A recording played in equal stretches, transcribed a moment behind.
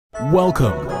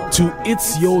Welcome to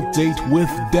It's Your Date with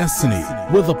Destiny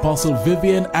with Apostle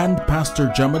Vivian and Pastor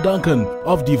Jemma Duncan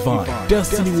of Divine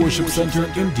Destiny Worship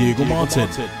Center in Diego Martin.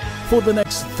 For the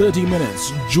next 30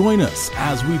 minutes, join us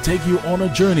as we take you on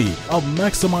a journey of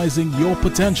maximizing your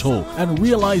potential and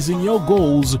realizing your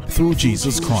goals through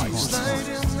Jesus Christ.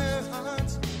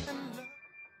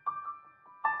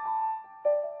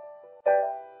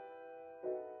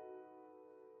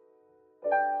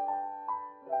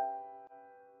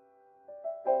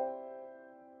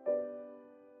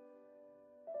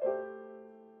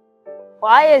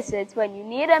 Why is it when you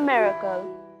need a miracle,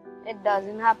 it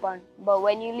doesn't happen, but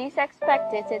when you least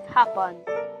expect it, it happens?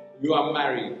 You are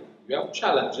married, you have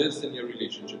challenges in your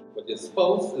relationship, but your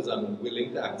spouse is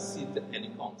unwilling to accede to any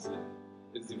counseling.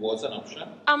 Is divorce an option?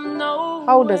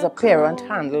 How does a parent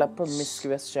handle a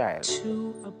promiscuous child?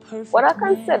 What are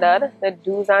considered the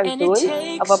do's and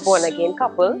don'ts of a born-again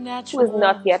couple who is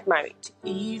not yet married?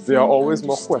 There are always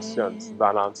more questions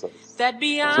than answers. So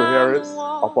here is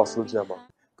Apostle Jemma.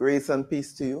 Grace and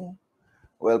peace to you.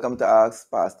 Welcome to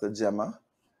Ask Pastor Jemma.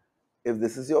 If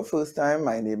this is your first time,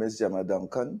 my name is Jemma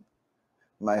Duncan.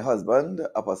 My husband,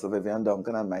 Apostle Vivian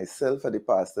Duncan, and myself are the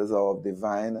pastors of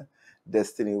Divine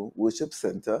Destiny Worship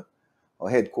Center.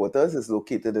 Our headquarters is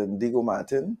located in Diego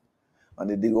Martin, on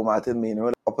the Diego Martin Main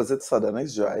Road, opposite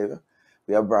Sardonynx Drive.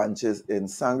 We have branches in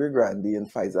Sangre Grande, in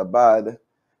Faizabad,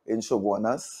 in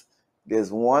Shoguanas.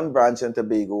 There's one branch in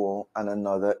Tobago and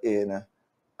another in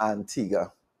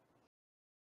Antigua.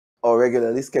 Our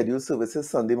regularly scheduled services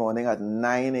Sunday morning at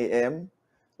 9 a.m.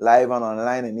 live and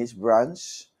online in each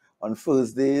branch. On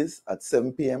Thursdays at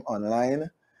 7 p.m. online,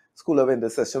 School of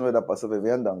Intercession with Apostle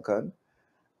Vivian Duncan.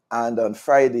 And on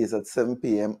Fridays at 7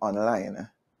 p.m. online.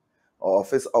 Our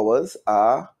office hours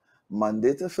are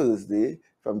Monday to Thursday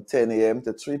from 10 a.m.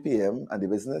 to 3 p.m. and the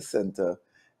business center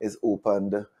is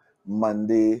opened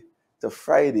Monday to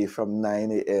Friday from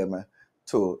 9 a.m.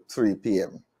 to 3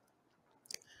 p.m.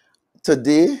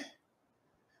 Today,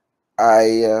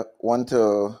 I want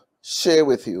to share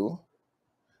with you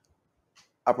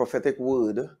a prophetic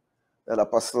word that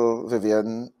Apostle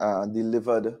Vivian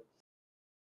delivered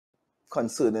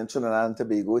concerning Trinidad and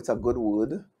Tobago. It's a good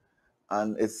word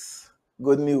and it's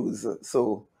good news.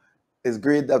 So it's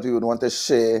great that we would want to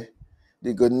share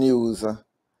the good news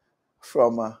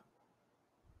from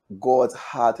God's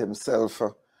heart himself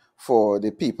for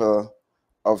the people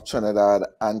of Trinidad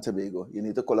and Tobago. You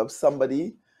need to call up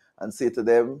somebody and say to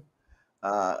them,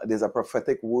 there's a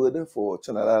prophetic word for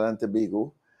Trinidad and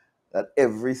Tobago that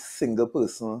every single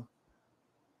person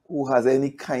who has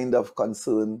any kind of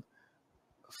concern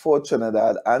for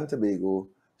Trinidad and Tobago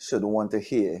should want to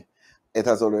hear. It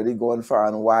has already gone far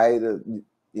and wide,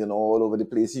 all over the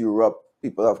place, Europe.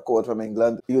 People have called from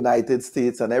England, United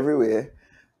States, and everywhere.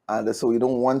 And so we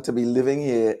don't want to be living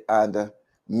here and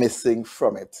missing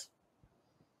from it.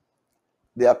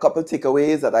 There are a couple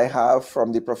takeaways that I have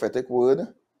from the prophetic word.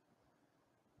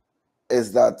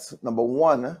 Is that number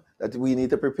one, that we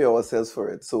need to prepare ourselves for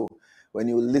it. So when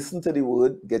you listen to the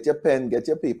word, get your pen, get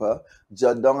your paper,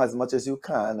 jot down as much as you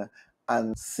can,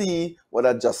 and see what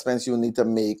adjustments you need to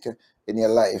make in your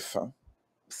life.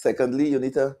 Secondly, you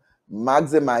need to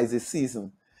maximize the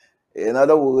season. In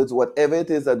other words, whatever it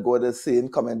is that God is saying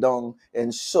coming down,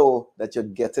 ensure that you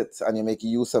get it and you make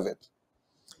use of it.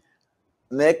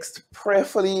 Next,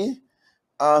 prayerfully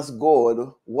ask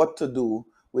God what to do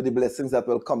with the blessings that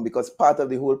will come, because part of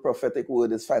the whole prophetic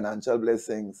word is financial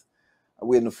blessings,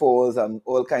 windfalls, and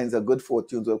all kinds of good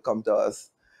fortunes will come to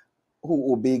us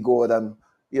who obey God and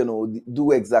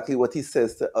do exactly what he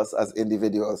says to us as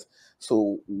individuals.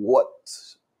 So what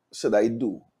should I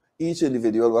do? Each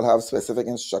individual will have specific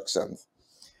instructions.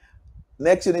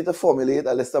 Next, you need to formulate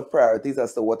a list of priorities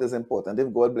as to what is important.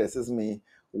 If God blesses me,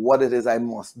 what it is I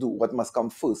must do, what must come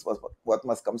first, what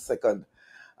must come second.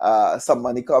 Some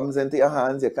money comes into your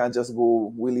hands, you can't just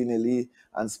go willy-nilly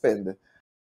and spend.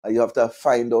 You have to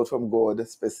find out from God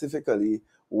specifically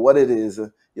what it is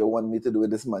you want me to do with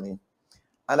this money.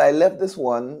 And I left this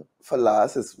one for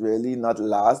last. It's really not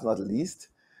last, not least,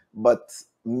 but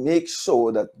make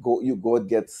sure that God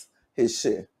gets his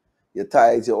share. Your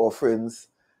tithes, your offerings,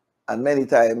 and many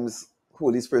times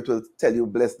Holy Spirit will tell you,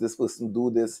 bless this person,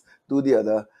 do this, do the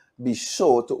other. Be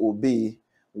sure to obey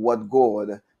what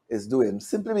God is doing,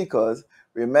 simply because,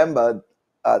 remember,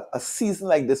 a season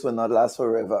like this will not last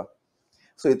forever.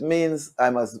 So it means I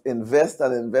must invest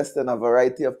in a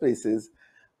variety of places,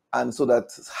 and so that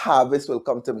harvest will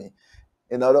come to me.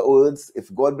 In other words,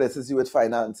 if God blesses you with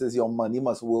finances, your money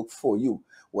must work for you.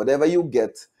 Whatever you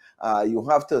get, you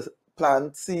have to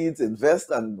plant seeds,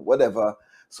 invest, and whatever,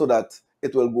 so that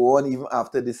it will go on even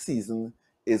after the season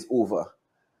is over.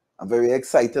 I'm very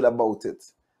excited about it.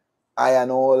 I and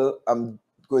all am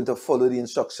going to follow the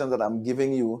instructions that I'm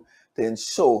giving you to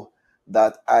ensure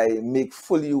that I make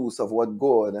full use of what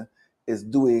God is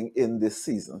doing in this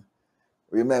season.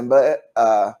 Remember,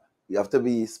 you have to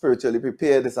be spiritually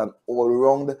prepared. It's an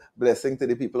all-round blessing to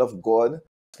the people of God,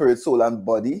 spirit, soul, and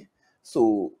body.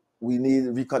 So we need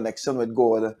reconnection with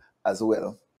God as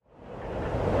well.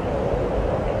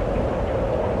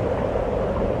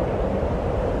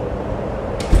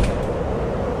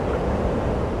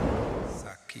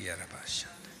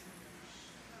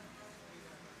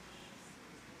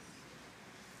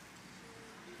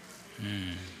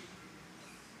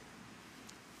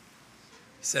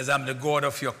 He says, I'm the God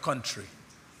of your country.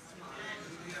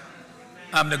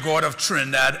 I'm the God of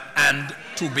Trinidad and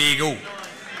Tobago.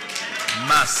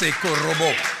 Maseko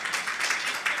Robo.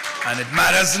 And it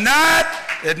matters not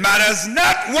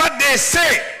what they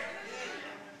say.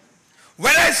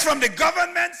 Whether it's from the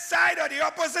government side or the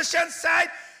opposition side,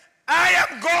 I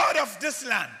am God of this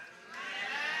land.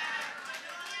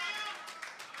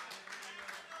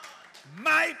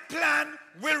 My plan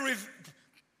will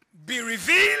be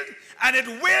revealed and it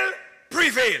will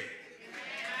prevail.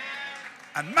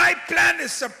 And my plan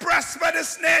is to prosper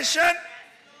this nation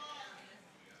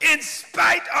in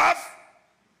spite of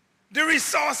the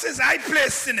resources I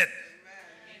placed in it.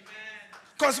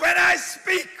 Because when I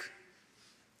speak,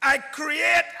 I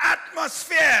create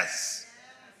atmospheres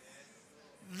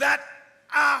that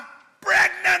are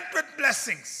pregnant with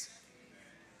blessings.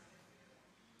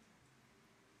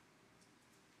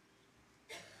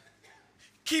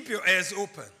 Keep your ears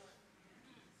open.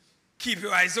 Keep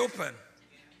your eyes open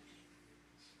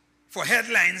for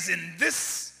headlines in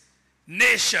this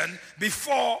nation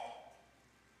before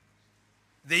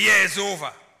the year is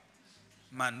over.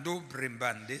 Mando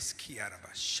brimbandis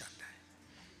kiarabashanda.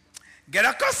 Get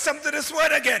accustomed to this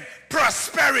word again.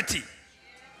 Prosperity.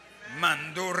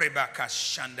 Mando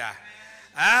rebakashanda.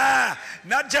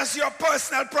 Not just your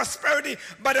personal prosperity,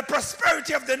 but the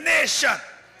prosperity of the nation.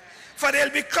 For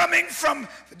they'll be coming from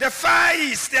the Far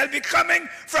East. They'll be coming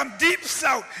from deep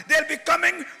south. They'll be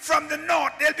coming from the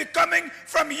north. They'll be coming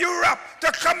from Europe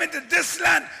to come into this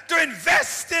land, to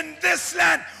invest in this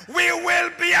land. We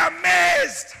will be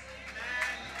amazed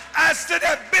as to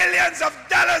the billions of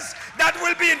dollars that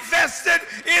will be invested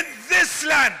in this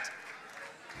land.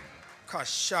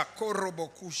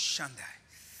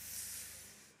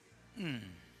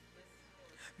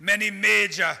 Many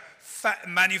major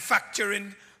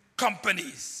manufacturing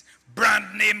companies,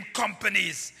 brand name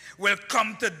companies will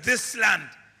come to this land,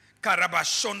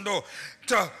 Karabashondo,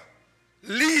 to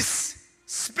lease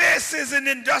spaces in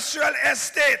industrial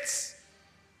estates,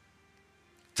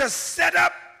 to set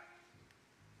up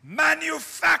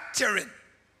manufacturing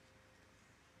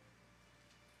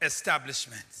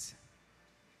establishments.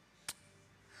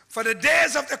 For the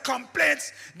days of the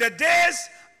complaints, the days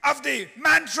of the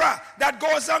mantra that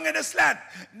goes on in this land.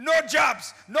 No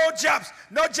jobs, no jobs,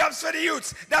 no jobs for the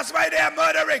youths. That's why they are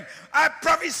murdering. I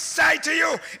prophesy to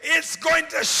you, it's going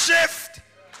to shift.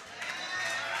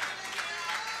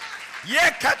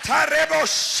 Yekatarebo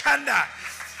shanda.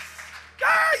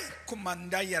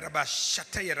 Kumanda yaraba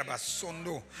shata yaraba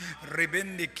sondo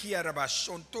rebende kiaraba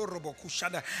shonto robo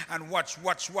kushada. And watch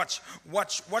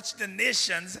the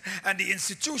nations and the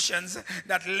institutions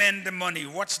that lend the money.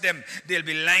 Watch them. They'll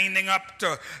be lining up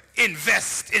to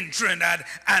invest in Trinidad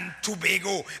and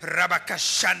Tobago.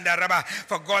 Rabakashanda raba.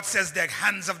 For God says the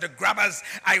hands of the grabbers,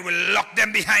 I will lock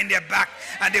them behind their back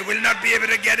and they will not be able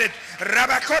to get it.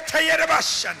 Rabakota yaraba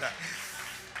shanda.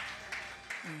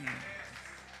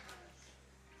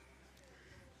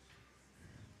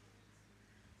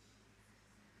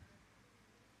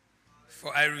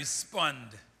 For I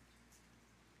respond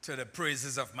to the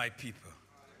praises of my people,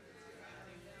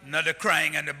 not the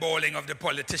crying and the bawling of the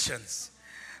politicians.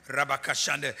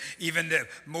 Rabakashanda, even the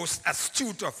most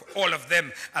astute of all of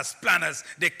them as planners,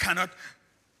 they cannot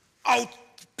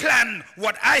outplan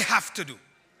what I have to do.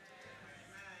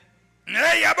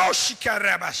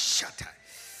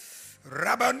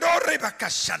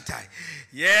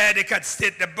 Yeah, they can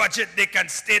state the budget, they can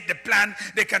state the plan,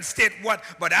 they can state what,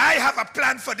 but I have a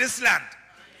plan for this land.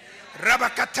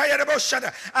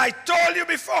 I told you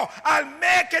before, I'll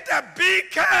make it a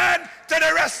beacon to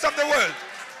the rest of the world.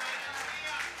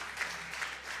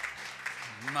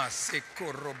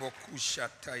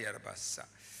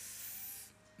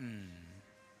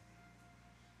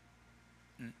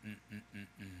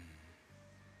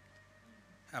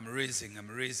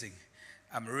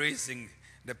 I'm raising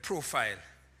the profile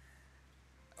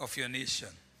of your nation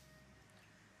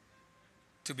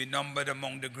to be numbered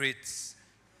among the greats.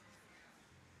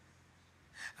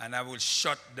 And I will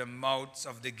shut the mouths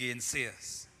of the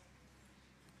gainsayers,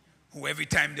 who every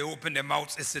time they open their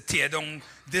mouths is to tear down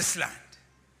this land.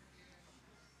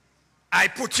 I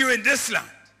put you in this land.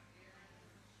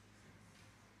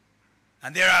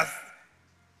 And there are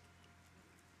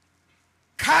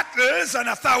cattle on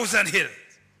 1,000 hills.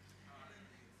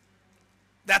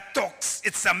 That talks,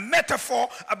 it's a metaphor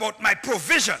about my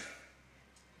provision.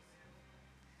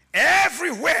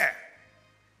 Everywhere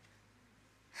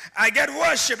I get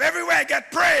worship, everywhere I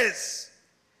get praise,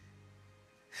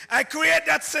 I create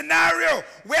that scenario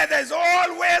where there's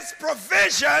always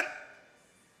provision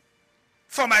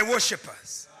for my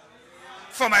worshipers,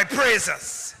 for my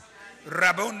praisers.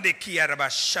 Rabonde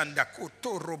kiarabashanda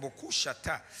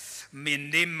kotorobokushata.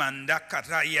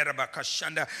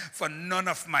 For none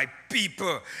of my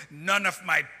people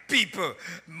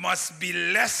must be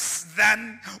less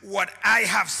than what I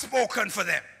have spoken for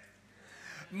them,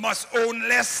 must own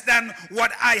less than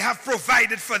what I have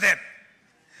provided for them.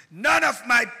 None of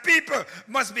my people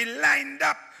must be lined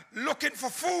up looking for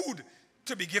food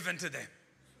to be given to them.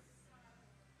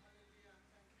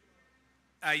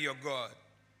 I, your God,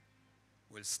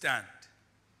 will stand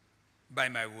by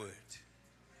my word.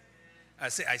 I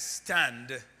say, I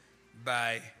stand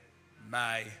by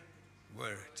my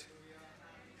word.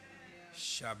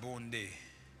 Shabonde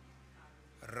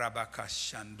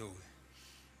Rabakashando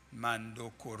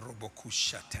Mando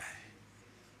Korobokushata.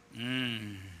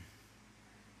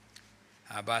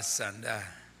 Abasanda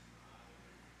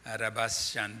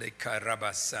Arabashande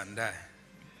Karabasanda.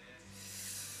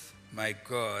 My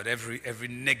God, every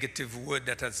negative word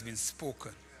that has been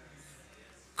spoken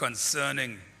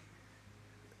concerning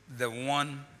the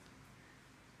one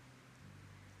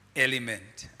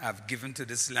element I've given to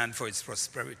this land for its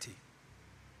prosperity,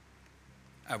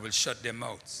 I will shut their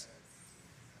mouths.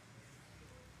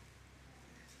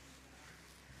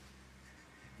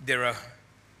 There are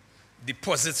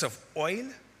deposits of oil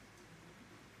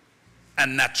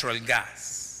and natural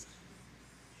gas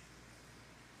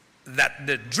that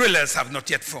the drillers have not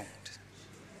yet found.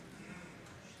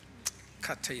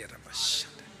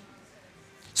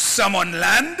 Some on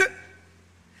land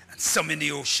and some in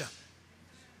the ocean.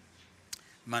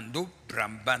 Mando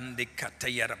brambande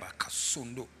katayaraba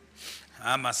kasundo.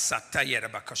 Amasata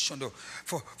yaraba kashundo.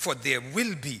 For there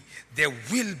will be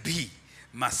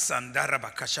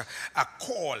Masandarabakasha, a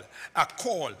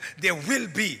call. There will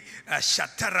be a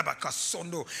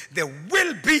Shatarabakasondo. There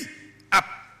will be a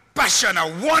passion, a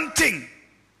wanting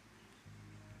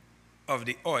of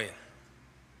the oil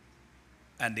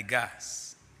and the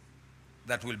gas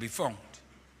that will be found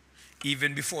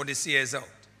even before this year is out.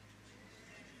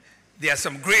 There are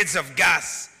some grades of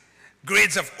gas,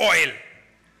 grades of oil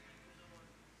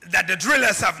that the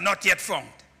drillers have not yet found.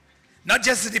 Not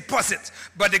just the deposits,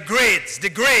 but the grades.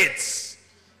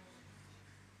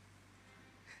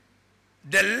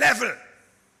 The level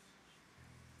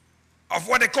of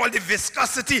what they call the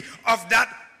viscosity of that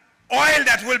oil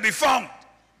that will be found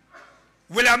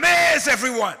will amaze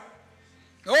everyone.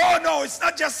 Oh no, it's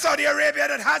not just Saudi Arabia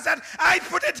that has that. I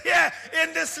put it here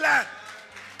in this land.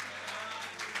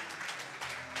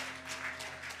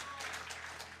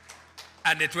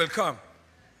 And it will come.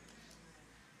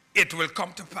 It will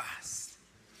come to pass.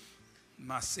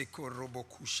 Maseko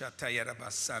robokusha tayaraba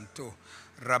santo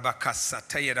rabakasa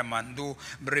tayaramando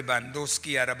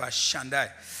brebandoski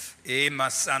arabashandai e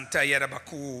masanta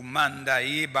yarabaku manda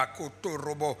e bakoto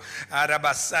robo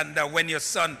arabasanda.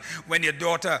 When your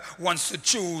daughter wants to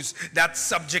choose that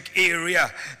subject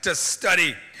area to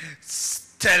study,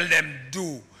 tell them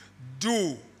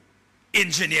do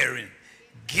engineering.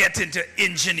 Get into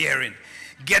engineering.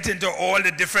 Get into all the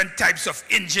different types of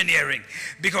engineering.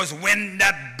 Because when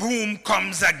that boom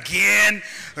comes again,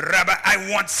 Rabbi, I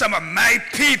want some of my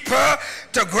people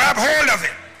to grab hold of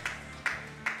it.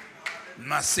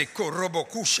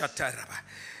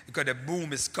 Because the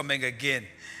boom is coming again.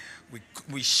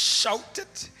 We shout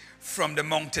it from the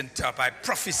mountaintop. I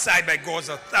prophesy by God's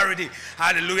authority,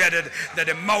 hallelujah, that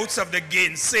the mouths of the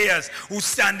gainsayers who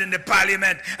stand in the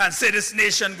parliament and say this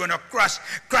nation going to crash,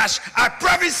 I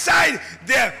prophesy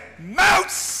their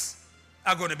mouths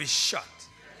are going to be shut.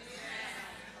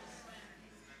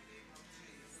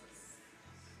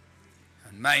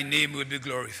 And my name will be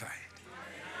glorified.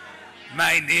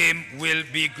 My name will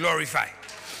be glorified.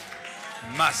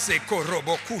 Maseko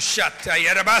robo kushata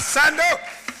yarabasando.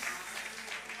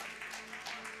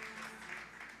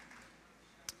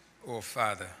 Oh,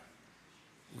 Father,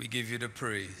 we give you the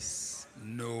praise.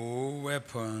 No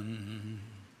weapon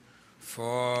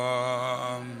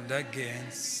formed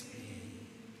against me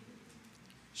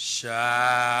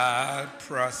shall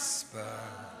prosper.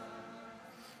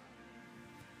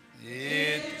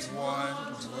 It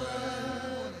won't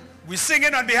work. We're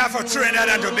singing on behalf of Trinidad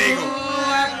and Tobago.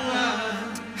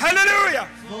 Hallelujah.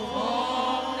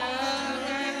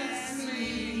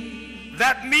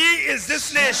 That me is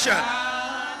this nation.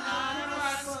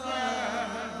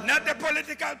 Not the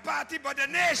political party, but the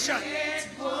nation.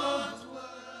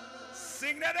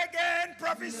 Sing that again,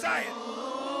 prophesy it.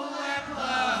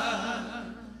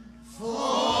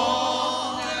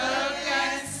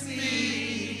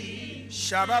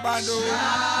 Shababando.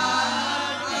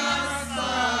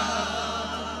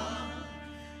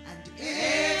 And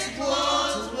it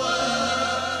won't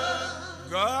work.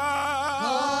 God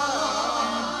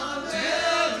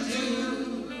will do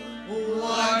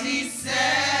what he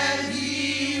said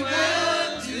he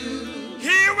will do.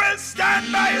 He will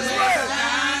stand by his word.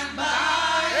 Stand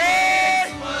by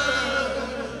his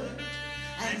word.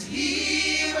 And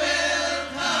he will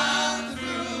come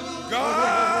through.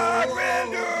 God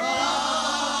will do.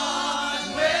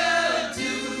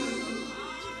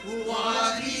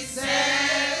 What he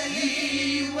said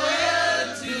he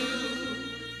will do.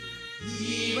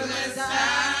 He will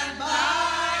stand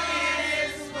by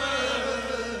his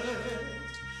word,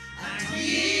 and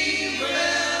he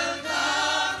will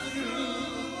come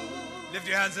through. Lift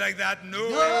your hands like that. No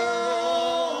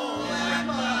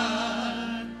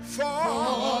weapon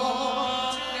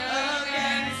formed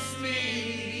against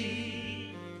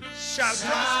me shall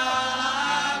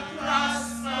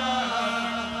prosper.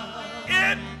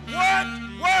 It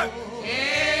won't work.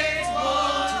 It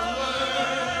won't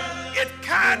work. It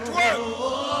can't work.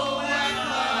 No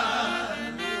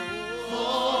weapon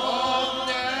formed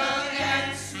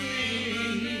against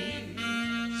me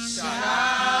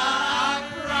shall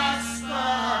prosper.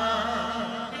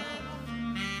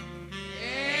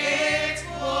 It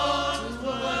won't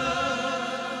work.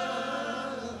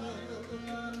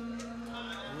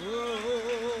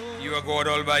 You are God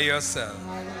all by yourself.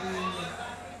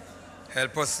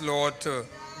 Help us, Lord, to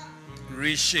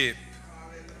reshape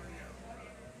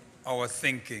our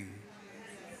thinking.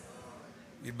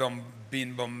 We've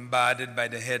been bombarded by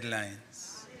the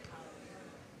headlines,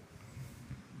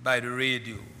 by the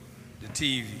radio, the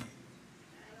TV,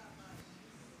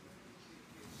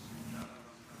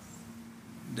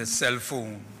 the cell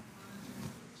phone.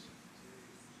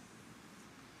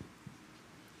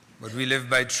 But we live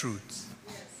by truth.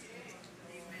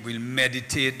 We'll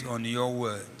meditate on your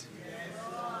word.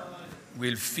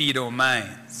 We'll feed our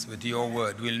minds with your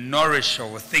word. We'll nourish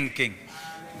our thinking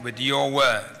with your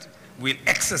word. We'll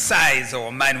exercise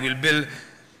our mind. We'll build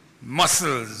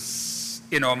muscles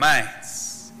in our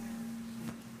minds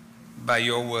by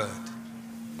your word.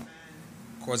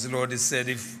 Because the Lord has said,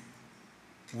 if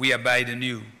we abide in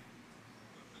you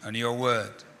and your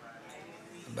word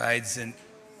abides in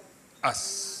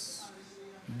us,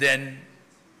 then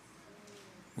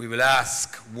we will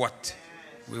ask what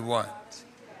we want,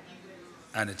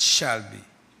 and it shall be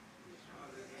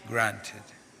granted.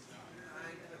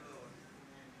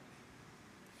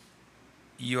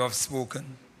 You have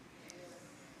spoken.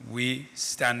 We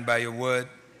stand by your word.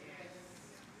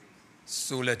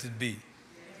 So let it be.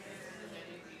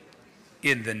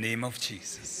 In the name of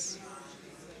Jesus.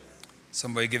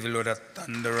 Somebody give the Lord a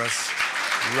thunderous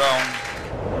round.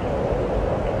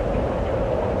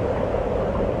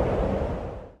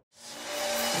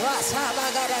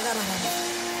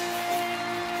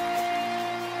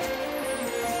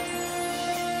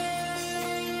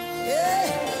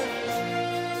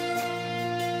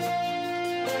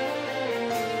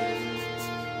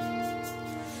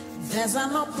 There's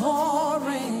an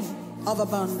outpouring of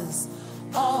abundance,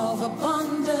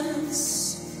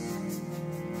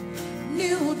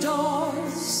 New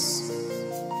doors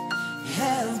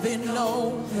have been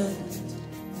opened.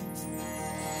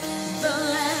 The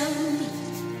land,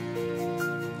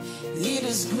 it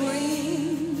is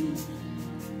green.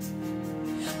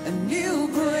 A new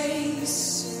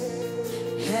grace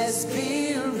has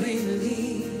been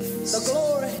released.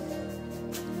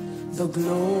 The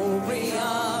glory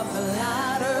of the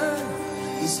latter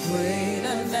is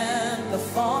greater than the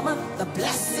former. The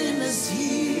blessing is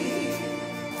here.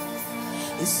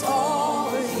 It's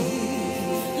all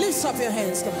here. Lift up your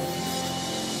hands, come on.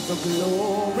 The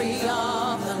glory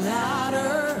of the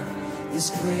latter is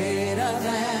greater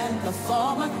than the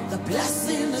former. The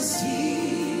blessing is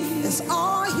here. It's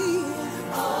all here.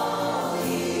 All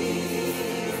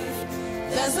here.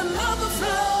 There's another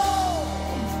flow.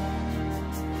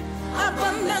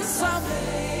 Abundance of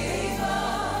favor.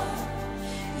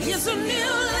 It's a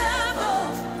new level.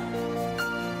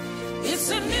 It's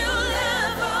a new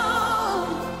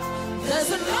level.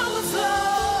 There's an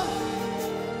overflow.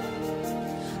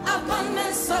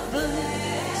 Abundance of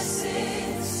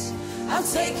blessings. I'm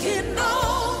taking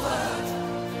over.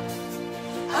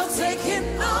 I'm taking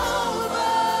over.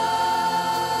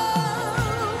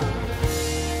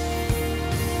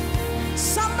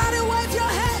 Somebody wave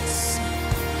your hands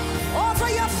over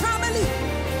your family,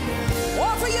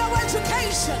 over your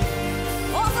education,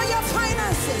 over your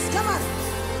finances. Come on.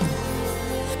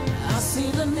 I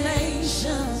see the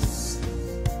nations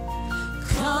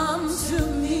come to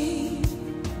me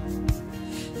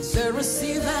to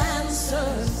receive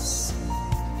answers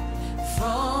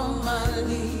from my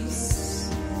lease.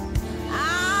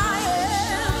 I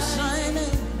am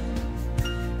shining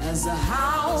as a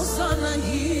house on a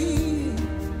hill.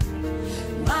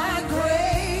 My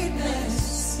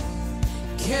greatness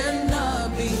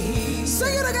cannot be hid.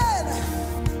 Sing it again.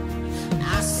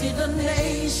 I see the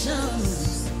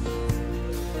nations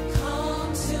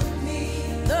come to me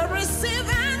to receive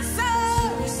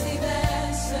answers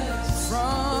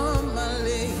from my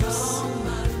lips.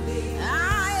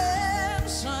 I am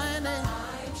shining.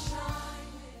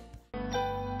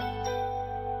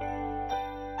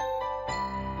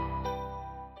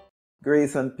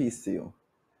 Grace and peace to you.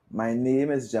 My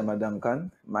name is Jemma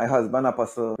Duncan. My husband,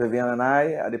 Apostle Vivian, and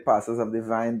I are the pastors of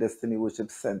Divine Destiny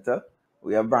Worship Center.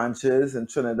 We have branches in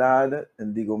Trinidad,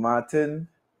 Indigo Martin,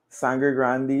 Sangre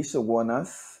Grande,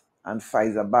 Shogunas, and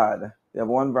Faizabad. We have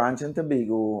one branch in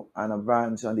Tobago and a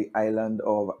branch on the island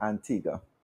of Antigua.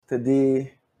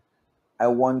 Today, I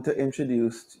want to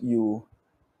introduce you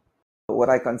to what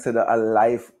I consider a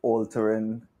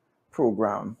life-altering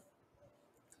program.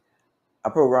 A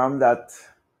program that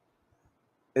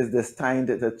is destined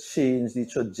to change the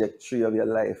trajectory of your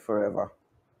life forever.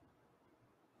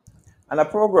 And a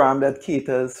program that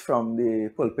caters from the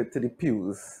pulpit to the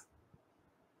pews.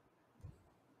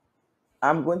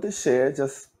 I'm going to share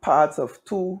just parts of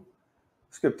two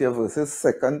scripture verses.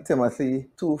 2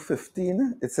 Timothy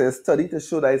 2:15. It says, "Study to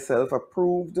show thyself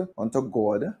approved unto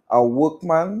God, a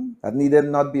workman that needeth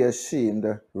not be ashamed,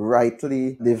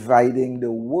 rightly dividing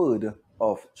the word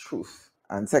of truth."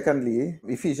 And secondly,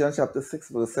 Ephesians chapter 6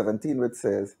 verse 17, which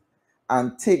says,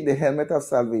 "And take the helmet of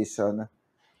salvation,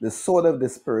 the sword of the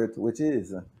Spirit, which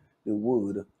is the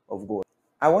word of God."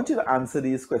 I want you to answer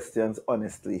these questions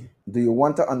honestly. Do you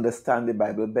want to understand the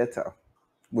Bible better?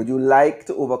 Would you like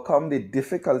to overcome the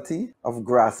difficulty of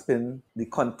grasping the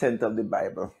content of the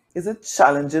Bible? Is it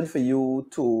challenging for you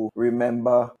to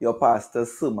remember your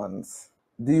pastor's sermons?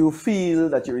 Do you feel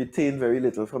that you retain very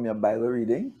little from your Bible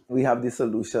reading? We have the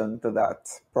solution to that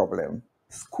problem.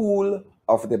 School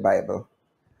of the Bible.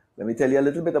 Let me tell you a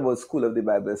little bit about School of the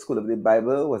Bible. School of the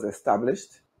Bible was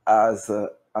established as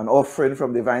an offering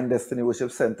from Divine Destiny Worship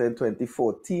Center in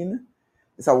 2014.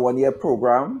 It's a one-year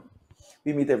program.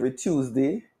 We meet every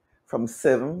Tuesday from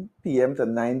 7 p.m. to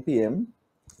 9 p.m.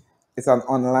 It's an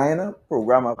online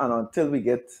program, and until we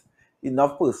get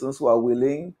enough persons who are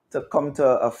willing to come to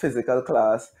a physical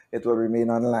class, it will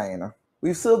remain online.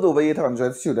 We've served over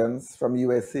 800 students from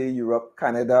USA, Europe,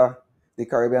 Canada, the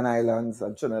Caribbean islands,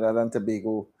 and Trinidad and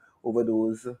Tobago over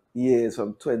those years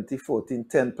from 2014,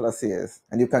 10 plus years.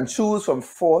 And you can choose from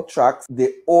 4 tracks: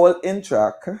 the all-in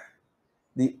track,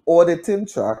 the auditing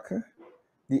track,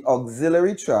 the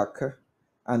auxiliary track,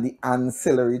 and the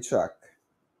ancillary track.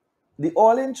 The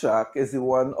all-in track is the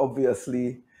one,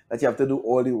 obviously, that you have to do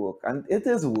all the work. And it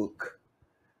is work.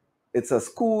 It's a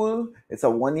school, it's a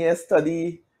one-year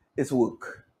study, it's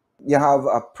work. You have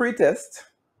a pre-test,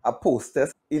 a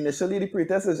post-test. Initially, the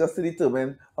pre-test is just to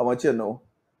determine how much you know,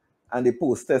 and the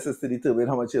post-test is to determine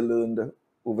how much you learned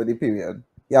over the period.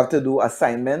 You have to do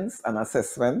assignments and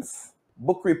assessments,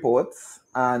 book reports,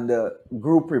 and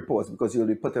group reports, because you'll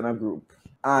be put in a group.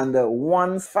 And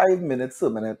once 5 minutes per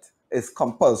minute is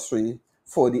compulsory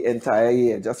for the entire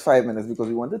year. Just 5 minutes, because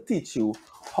we want to teach you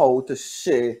how to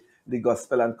share the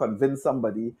gospel and convince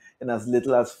somebody in as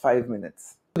little as 5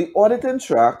 minutes. The auditing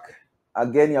track,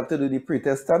 again, you have to do the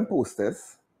pre-test and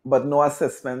post-test, but no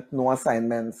assessment, no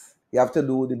assignments. You have to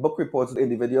do the book reports,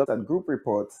 individual and group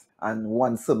reports, and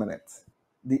once a minute.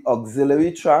 The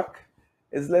auxiliary track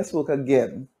is less work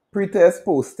again. Pre-test,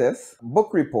 post-test,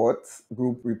 book reports,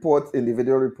 group reports,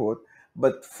 individual report.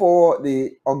 But for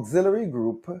the auxiliary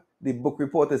group, the book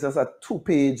report is just a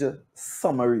 2-page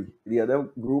summary. The other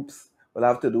groups will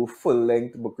have to do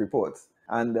full-length book reports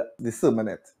and the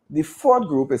sermonette. The fourth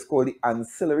group is called the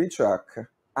ancillary track,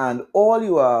 and all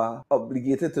you are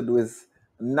obligated to do is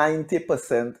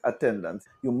 90% attendance.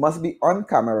 You must be on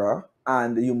camera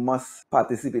and you must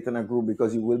participate in a group,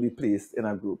 because you will be placed in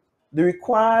a group. The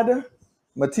required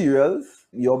materials: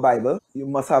 your Bible. You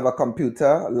must have a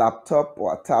computer, laptop,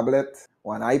 or a tablet,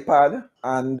 or an iPad,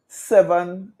 and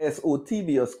 7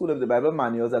 SOTB, or School of the Bible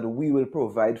manuals, that we will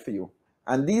provide for you.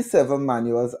 And these 7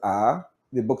 manuals are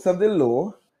the books of the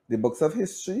law, the books of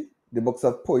history, the books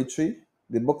of poetry,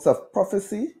 the books of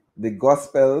prophecy, the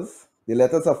gospels, the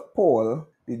letters of Paul,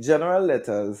 the general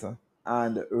letters,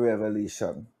 and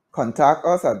Revelation. Contact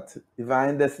us at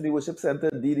Divine Destiny Worship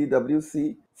Center,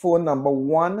 DDWC, phone number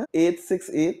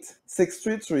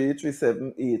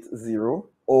 1-868-633-3780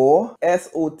 or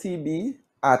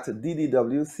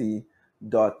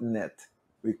sotb@ddwc.net.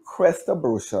 Request a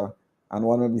brochure and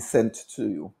one will be sent to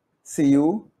you. See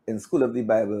you in School of the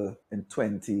Bible in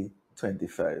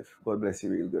 2025. God bless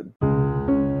you real good.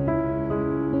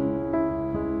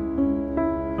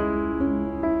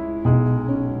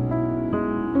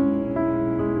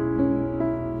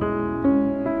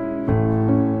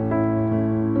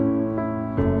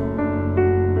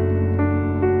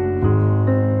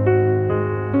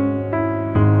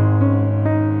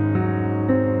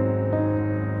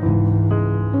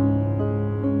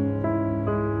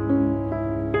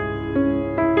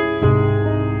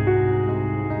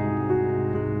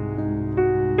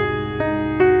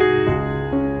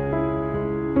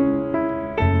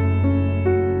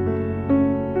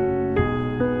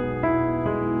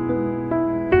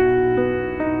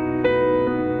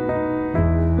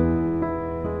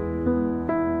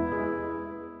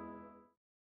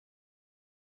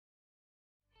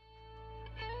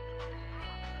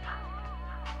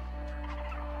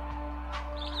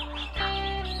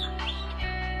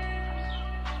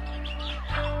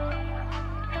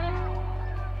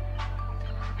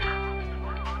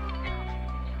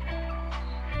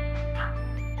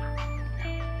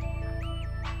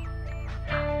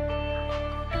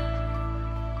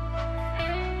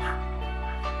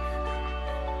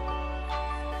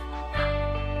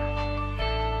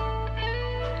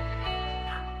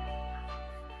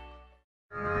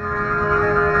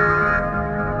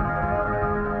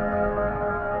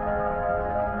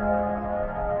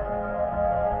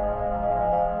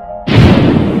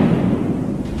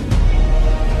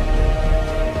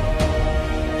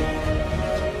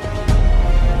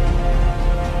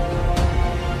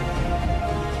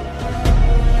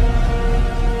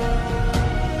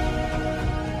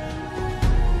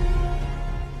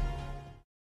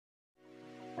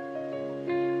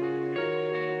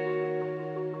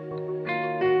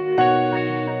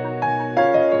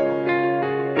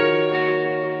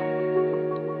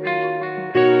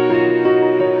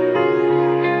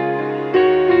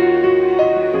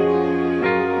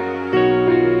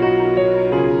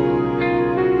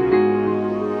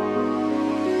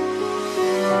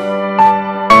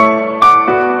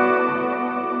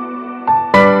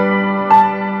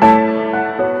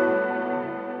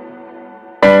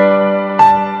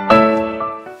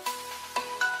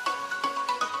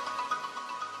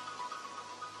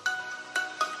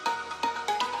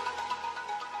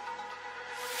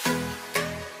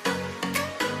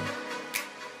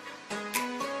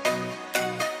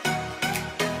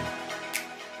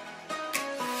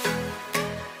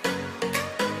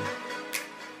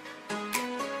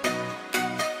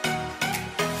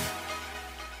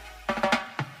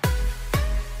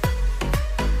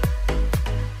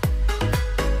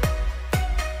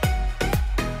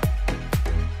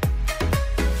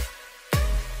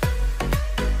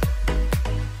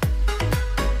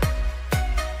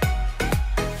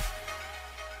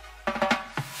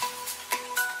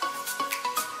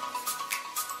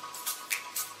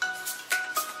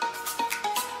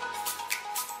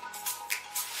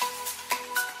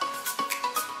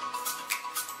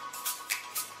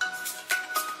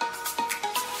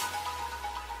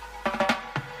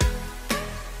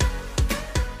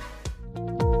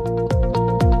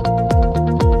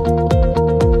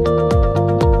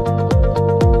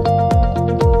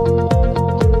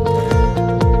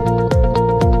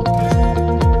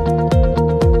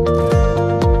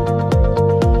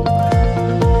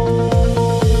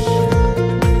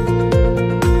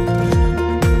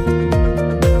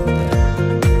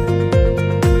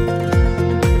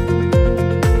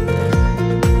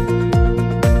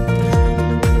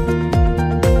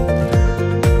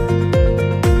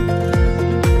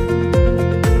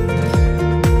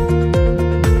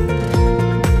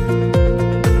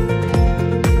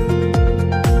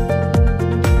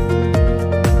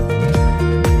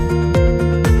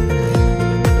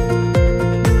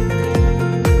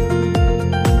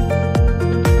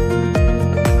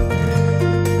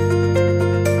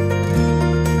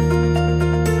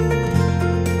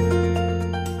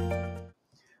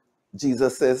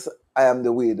 Jesus says, I am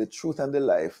the way, the truth, and the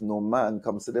life. No man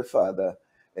comes to the Father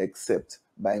except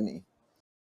by me.